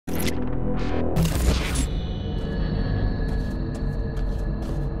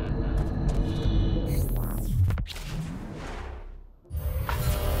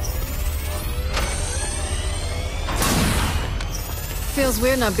Feels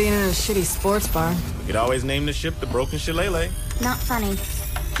weird not being in a shitty sports bar. We could always name the ship the Broken Shillelagh. Not funny.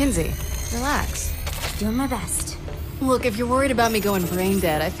 Kinsey, relax. Doing my best. Look, if you're worried about me going brain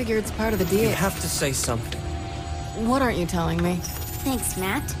dead, I figure it's part of the deal. You have to say something. What aren't you telling me? Thanks,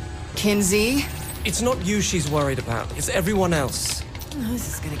 Matt. Kinsey? It's not you she's worried about. It's everyone else. Oh, this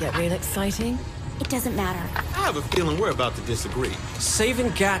is gonna get real exciting. It doesn't matter. I have a feeling we're about to disagree. Saving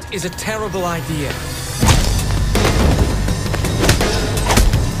Gat is a terrible idea.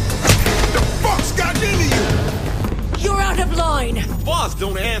 The fuck's got into you? You're out of line! Boss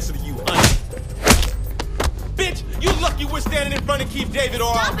don't answer to you, honey. Bitch, you lucky we're standing in front of Keith David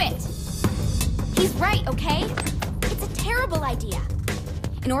or... Stop it! He's right, okay? It's a terrible idea.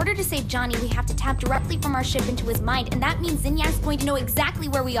 In order to save Johnny, we have to tap directly from our ship into his mind, and that means Zinya's going to know exactly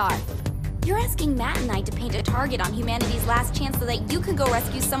where we are. You're asking Matt and I to paint a target on humanity's last chance so that you can go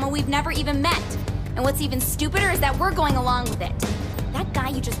rescue someone we've never even met. And what's even stupider is that we're going along with it. That guy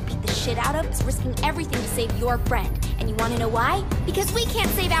you just beat the shit out of is risking everything to save your friend. And you want to know why? Because we can't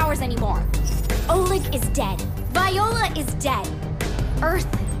save ours anymore. Oleg is dead. Viola is dead. Earth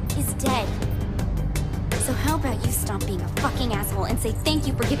is dead. So how about you stop being a fucking asshole and say thank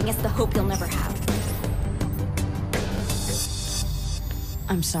you for giving us the hope you'll never have.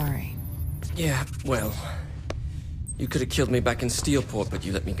 I'm sorry. Yeah, well... You could have killed me back in Steelport, but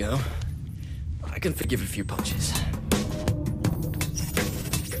you let me go. I can forgive a few punches.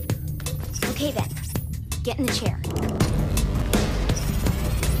 Okay then. Get in the chair.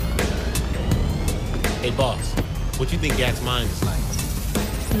 Hey, boss. What you think Gat's mind is like?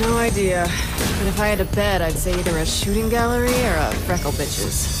 No idea. But if I had to bet, I'd say either a shooting gallery or a freckle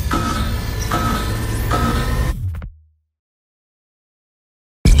bitches.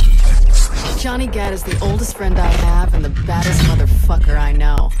 Johnny Gat is the oldest friend I have and the baddest motherfucker I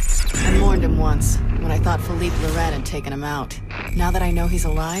know. I mourned him once, when I thought Philippe Loren had taken him out. Now that I know he's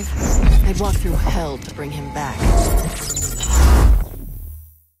alive, I'd walk through hell to bring him back.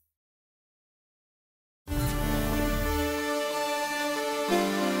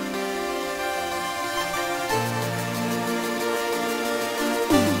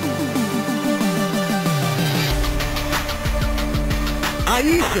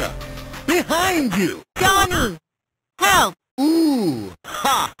 Aisha! Behind you! Johnny! Help! Ooh!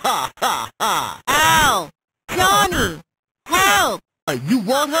 Ha ha ha ha! Ow! Johnny! Help! You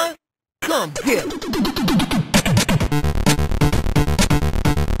want her? Come here!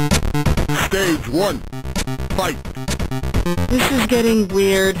 Stage 1. Fight! This is getting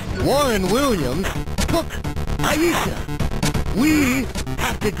weird. Warren Williams took Aisha. We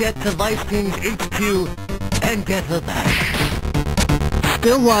have to get to Vice King's HQ and get her back.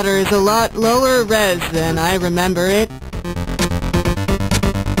 Stillwater is a lot lower res than I remember it.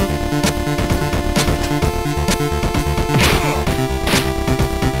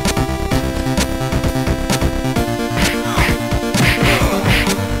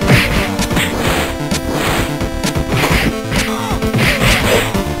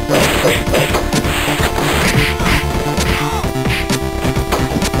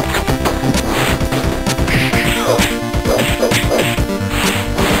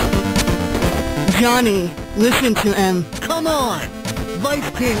 Johnny, listen to him. Come on! Vice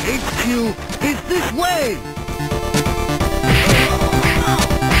King HQ is this way!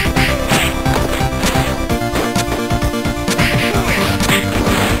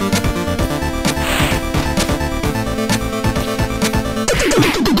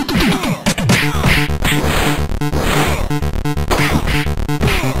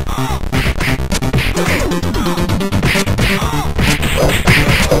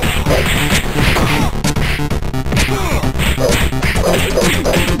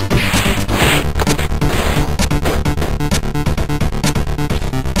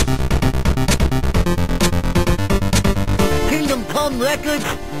 Kingdom Come Records,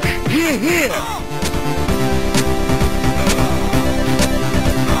 we're here!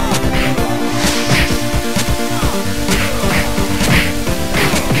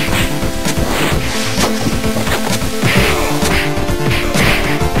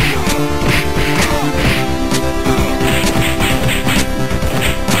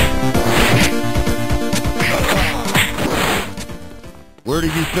 Where do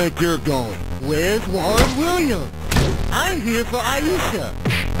you think you're going? Where's Warren Williams? I'm here for Aisha.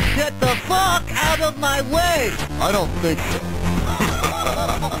 Get the fuck out of my way! I don't think so.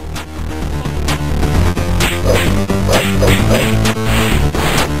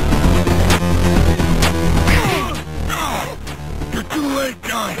 You're too late,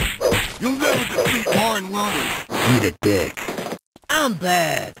 Johnny. You'll never defeat Warren Williams. Eat a dick. I'm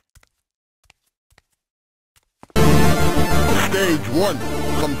bad. Stage 1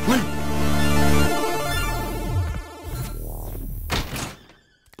 complete.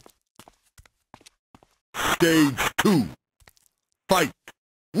 Stage 2. Fight.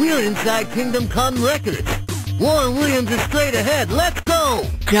 We're inside Kingdom Come Records. Warren Williams is straight ahead. Let's go!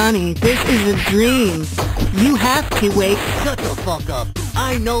 Johnny, this is a dream. You have to wake... Shut the fuck up.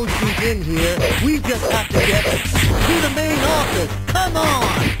 I know she's in here. We just have to get to the main office. Come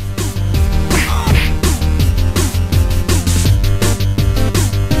on!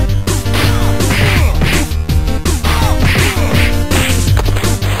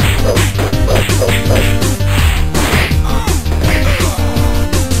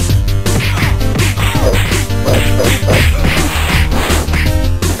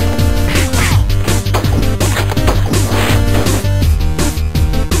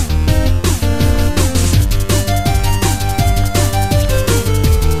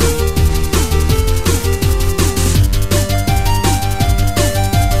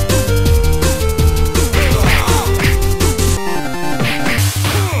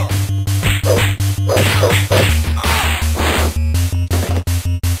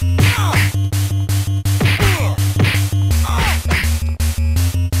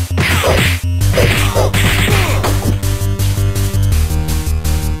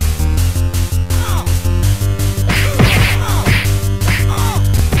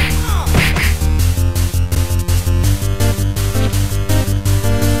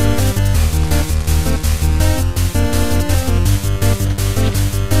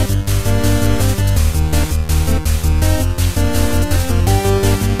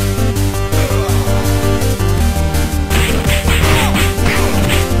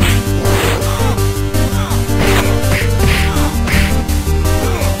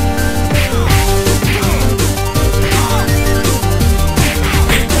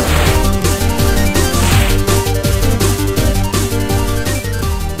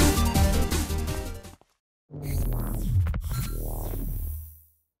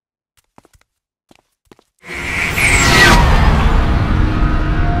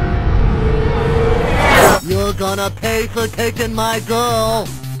 You're gonna pay for taking my girl.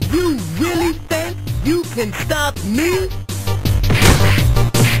 You really think you can stop me?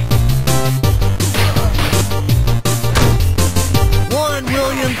 Warren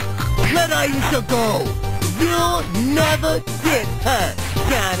Williams, let Aisha go. You'll never get her,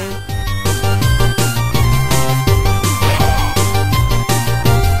 Johnny.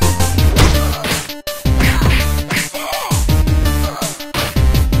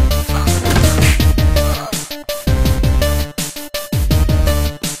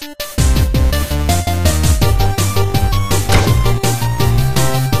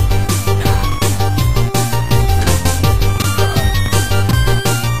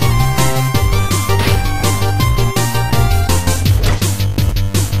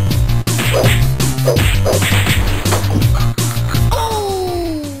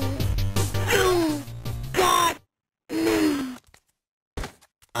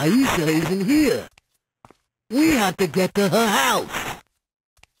 Aisha isn't here. We have to get to her house.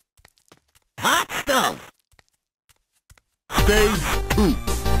 Hot stuff. Stage 2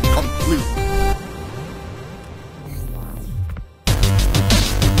 complete.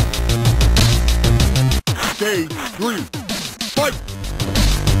 Stage 3 fight.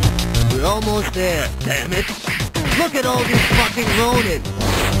 We're almost there, damn it. Look at all these fucking Ronin.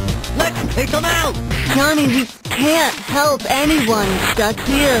 Let's take them out. Johnny, we can't help anyone stuck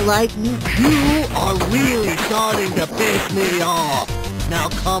here like you. You are really starting to piss me off. Now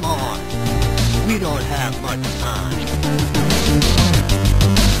come on. We don't have much time.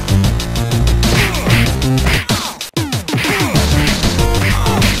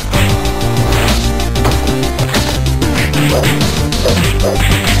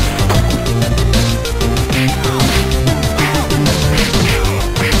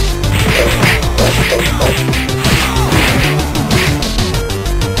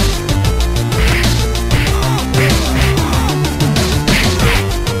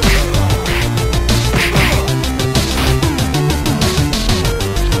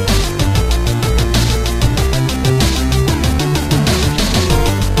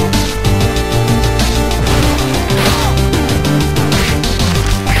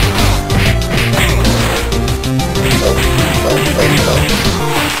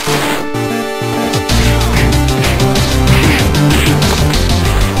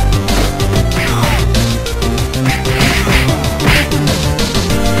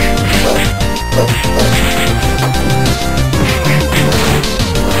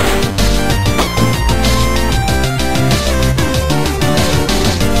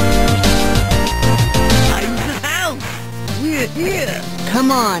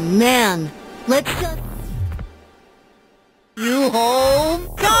 Come on, man. Let's just... You home?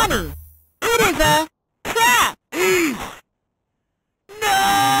 Johnny! It is a trap! No!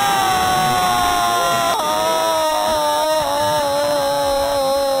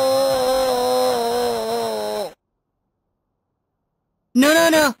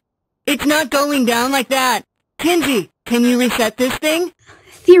 No. It's not going down like that. Kinsey, can you reset this thing?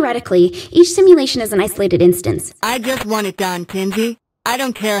 Theoretically, each simulation is an isolated instance. I just want it done, Kinsey. I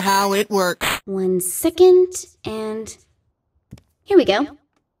don't care how it works. 1 second, and... here we go.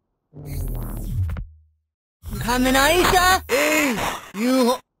 Coming, Aisha?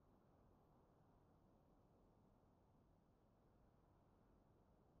 You...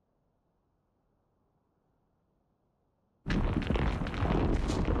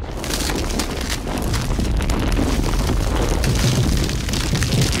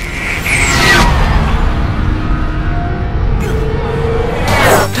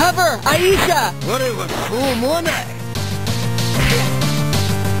 Cover, Aisha! What a cool morning!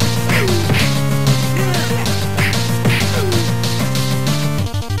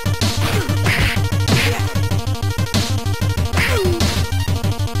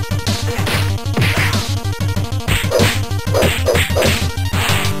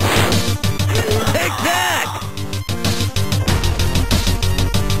 Take that!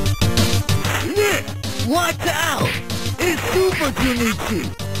 Nick, watch out! It's Super Junichi!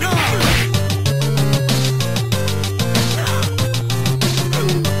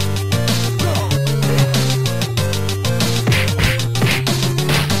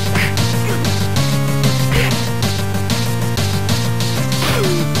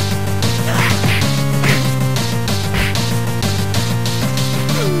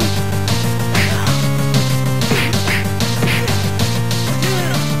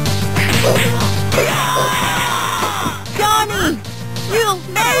 Johnny! You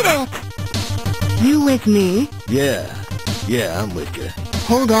made it! You with me? Yeah, I'm with you.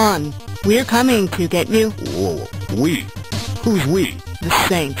 Hold on. We're coming to get you. Whoa, we? Who's we? The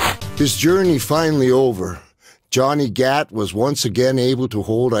Saints. His journey finally over. Johnny Gat was once again able to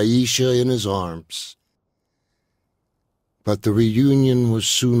hold Aisha in his arms. But the reunion was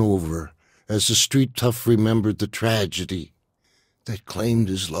soon over, as the street tough remembered the tragedy that claimed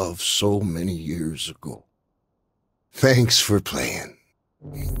his love so many years ago. Thanks for playing.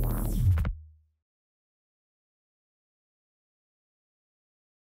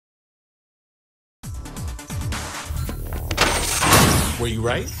 Were you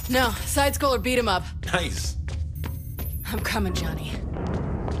right? No, side-scroller beat him up. Nice. I'm coming, Johnny.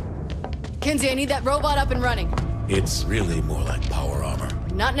 Kinsey, I need that robot up and running. It's really more like power armor.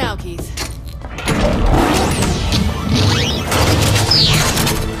 Not now, Keith.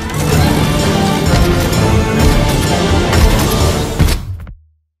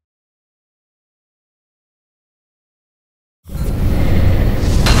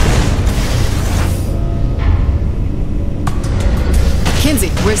 Kinsey,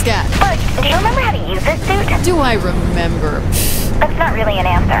 where's Gat? Look, do you remember how to use this suit? Do I remember? That's not really an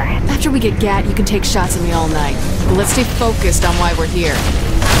answer. After we get Gat, you can take shots at me all night. But let's stay focused on why we're here.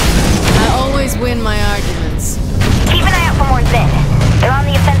 I always win my arguments. Keep an eye out for more Zin. They're on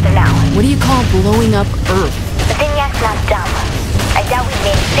the offensive now. What do you call blowing up Earth? The Zinniac's not dumb. I doubt we've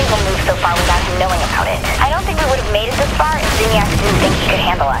made a single move so far without him knowing about it. I don't think we would have made it this far if Zinniac didn't think he could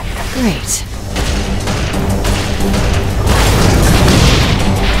handle us. Great.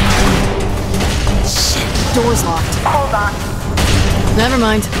 Shit, door's locked. Hold on. Never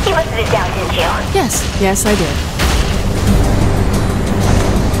mind. You busted it down, didn't you? Yes, I did.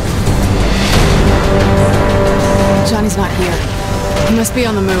 Johnny's not here. He must be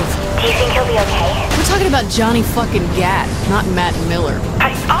on the move. Do you think he'll be okay? We're talking about Johnny fucking Gat, not Matt Miller.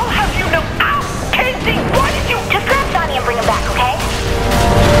 I'll have you know. Ow! Casey, why did you... Just grab Johnny and bring him back, okay?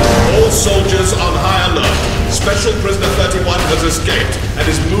 All soldiers on high alert. Special Prisoner 31 has escaped and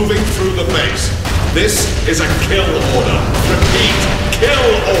is moving through the base. This is a kill order. Repeat, kill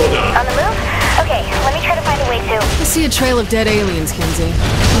order. On the move? Okay, let me try to find a way to... I see a trail of dead aliens, Kinsey.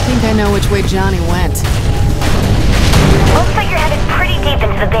 I think I know which way Johnny went. Looks like you're headed pretty deep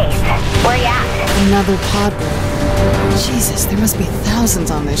into the base. Where are you at? Another pod break. Jesus, there must be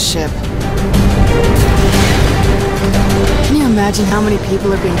thousands on this ship. Can you imagine how many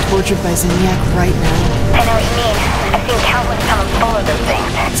people are being tortured by Zinniac right now? I know what you mean. I've seen countless tunnels full of those things.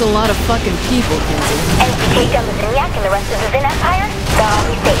 It's a lot of fucking people, Kinsey. And if we take down the Zinniac and the rest of the Zin Empire, they'll all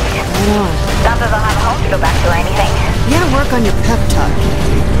be safe. Right on. Not that they'll have a home to go back to or anything. You gotta work on your pep talk,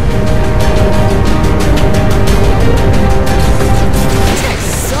 Kinsey. These guys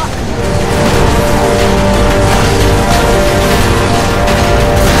suck.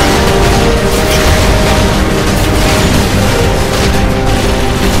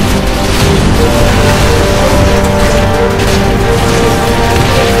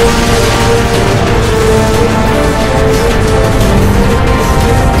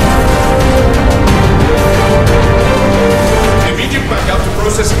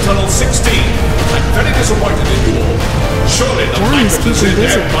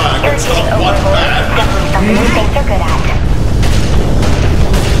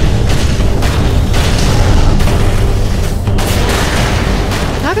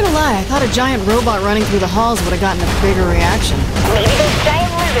 why. I thought a giant robot running through the halls would have gotten a bigger reaction. Maybe those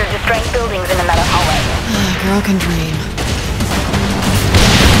giant lizards destroying buildings in the metal hallway. Girl can dream.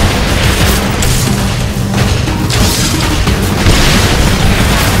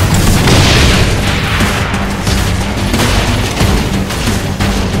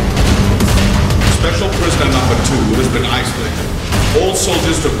 Special prisoner number 2 has been isolated. All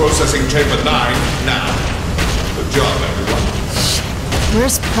soldiers to processing chamber 9 now. Good job, everyone.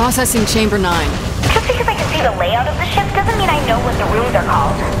 Where's processing chamber 9? Just because I can see the layout of the ship doesn't mean I know what the rooms are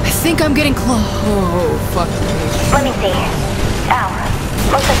called. I think I'm getting close. Oh, fuck. Let me see. Oh,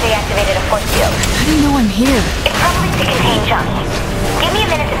 looks like they activated a force field. How do you know I'm here? It's probably to contain Johnny. Give me a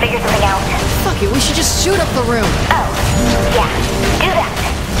minute to figure something out. Fuck it, we should just shoot up the room. Oh, yeah. Do that.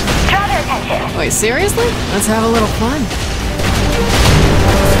 Draw their attention. Wait, seriously? Let's have a little fun.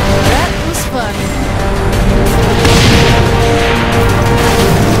 That was fun.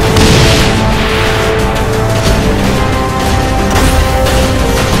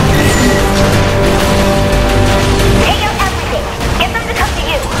 Take out everything. Get them to come to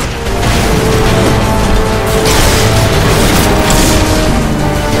you.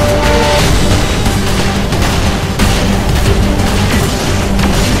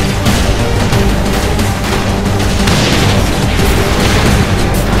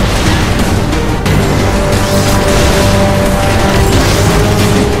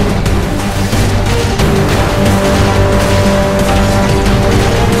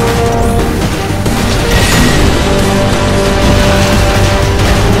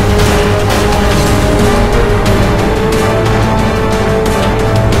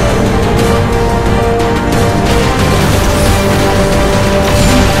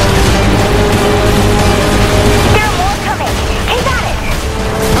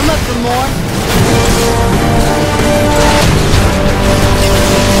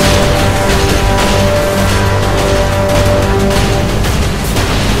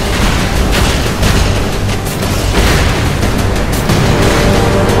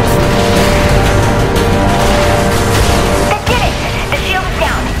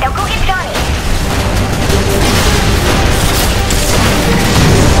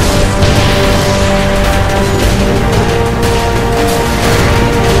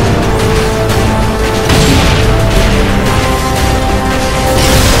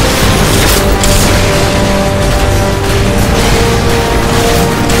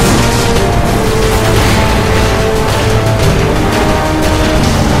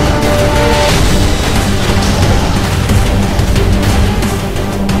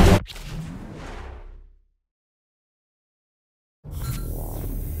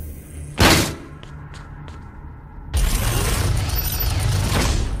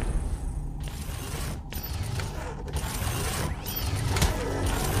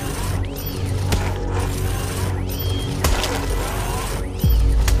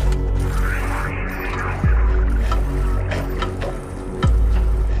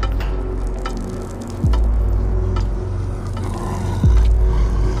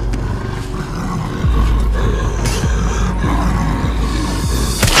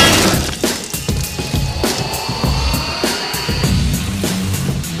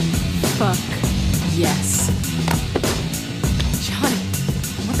 Yes. Johnny,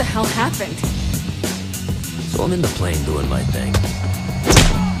 what the hell happened? So I'm in the plane doing my thing.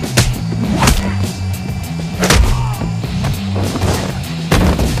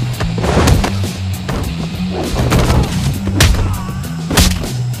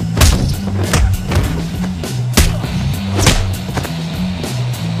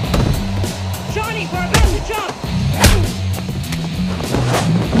 Johnny, we're about to jump!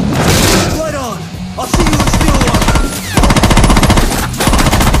 Right on! I'll see you in Stillwater!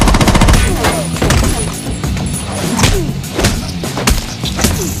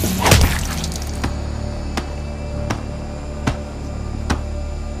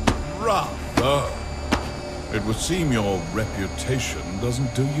 Rather. It would seem your reputation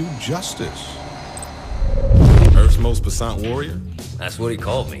doesn't do you justice. Earth's most passant warrior? That's what he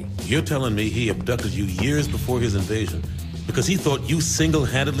called me. You're telling me he abducted you years before his invasion because he thought you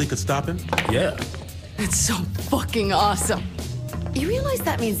single-handedly could stop him? Yeah. It's so fucking awesome. You realize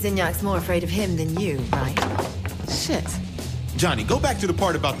that means Zinyak's more afraid of him than you, right? Shit. Johnny, go back to the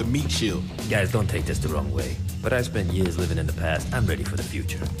part about the meat shield. Guys, don't take this the wrong way, but I spent years living in the past. I'm ready for the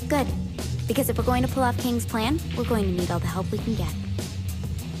future. Good. Because if we're going to pull off King's plan, we're going to need all the help we can get.